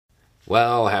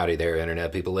Well, howdy there,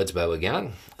 Internet people. It's Bo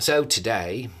again. So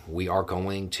today we are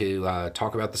going to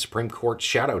talk about the Supreme Court's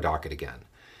shadow docket again.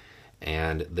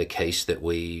 And the case that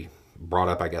we brought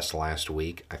up, I guess, last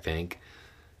week, I think,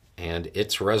 and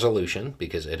its resolution,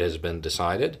 because it has been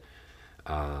decided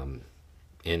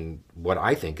in what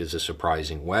I think is a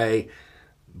surprising way,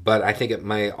 but I think it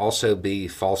may also be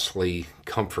falsely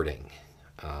comforting.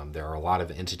 There are a lot of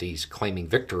entities claiming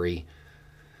victory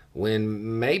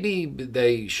when maybe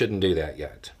they shouldn't do that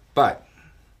yet. But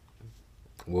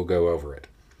we'll go over it.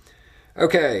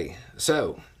 Okay,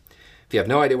 so if you have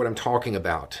no idea what I'm talking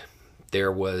about, there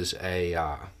was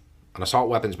an assault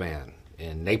weapons ban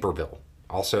in Naperville,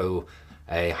 also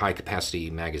a high-capacity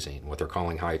magazine, what they're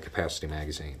calling high-capacity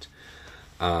magazines.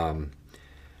 A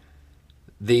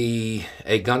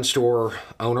gun store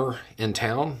owner in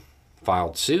town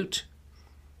filed suit,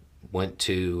 went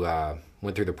through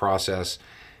the process,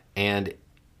 and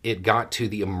it got to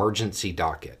the emergency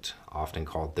docket, often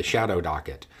called the shadow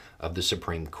docket of the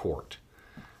Supreme Court.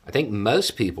 I think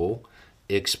most people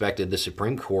expected the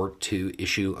Supreme Court to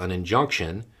issue an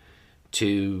injunction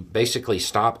to basically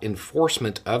stop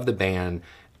enforcement of the ban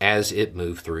as it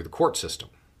moved through the court system.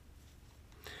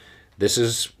 This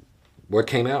is what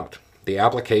came out. The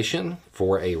application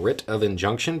for a writ of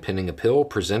injunction pending appeal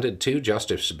presented to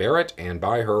Justice Barrett and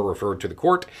by her referred to the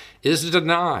court is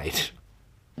denied.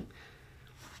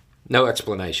 No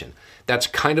explanation. That's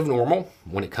kind of normal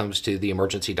when it comes to the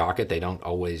emergency docket. They don't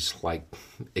always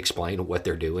explain what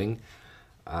they're doing.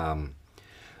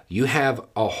 You have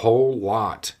a whole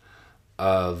lot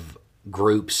of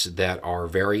groups that are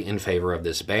very in favor of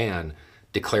this ban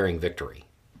declaring victory,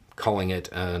 calling it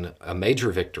a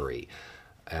major victory,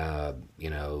 and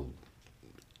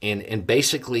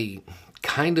basically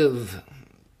kind of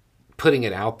putting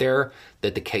it out there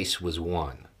that the case was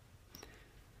won.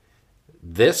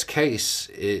 This case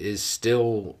is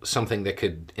still something that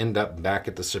could end up back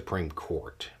at the Supreme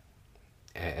Court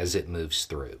as it moves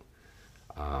through.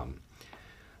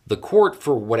 The court,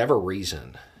 for whatever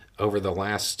reason, over the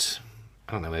last,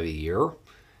 maybe a year,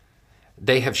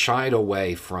 they have shied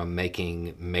away from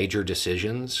making major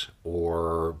decisions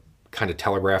or kind of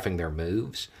telegraphing their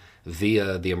moves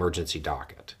via the emergency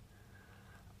docket.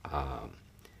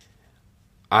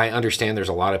 I understand there's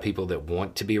a lot of people that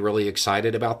want to be really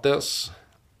excited about this.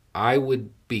 I would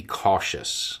be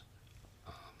cautious.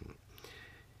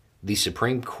 The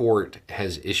Supreme Court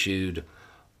has issued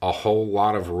a whole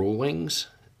lot of rulings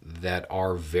that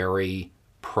are very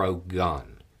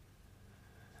pro-gun.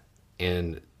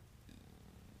 And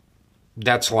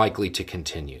that's likely to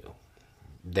continue.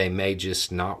 They may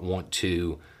just not want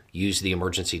to use the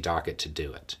emergency docket to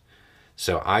do it.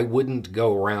 So I wouldn't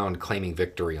go around claiming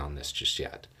victory on this just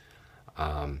yet.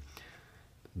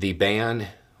 The ban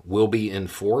will be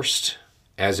enforced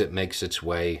as it makes its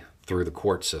way through the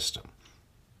court system.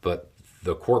 But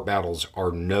the court battles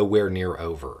are nowhere near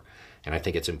over. And I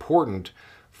think it's important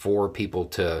for people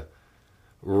to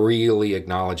really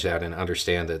acknowledge that and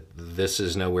understand that this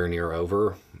is nowhere near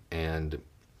over. And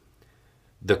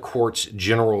the court's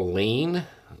general lean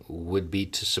would be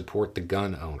to support the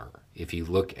gun owner if you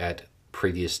look at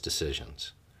previous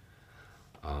decisions.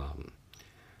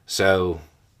 So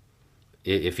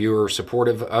if you're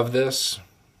supportive of this,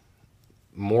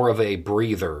 more of a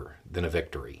breather than a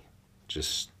victory.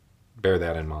 Just bear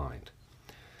that in mind.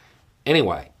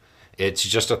 Anyway, it's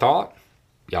just a thought.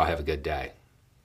 Y'all have a good day.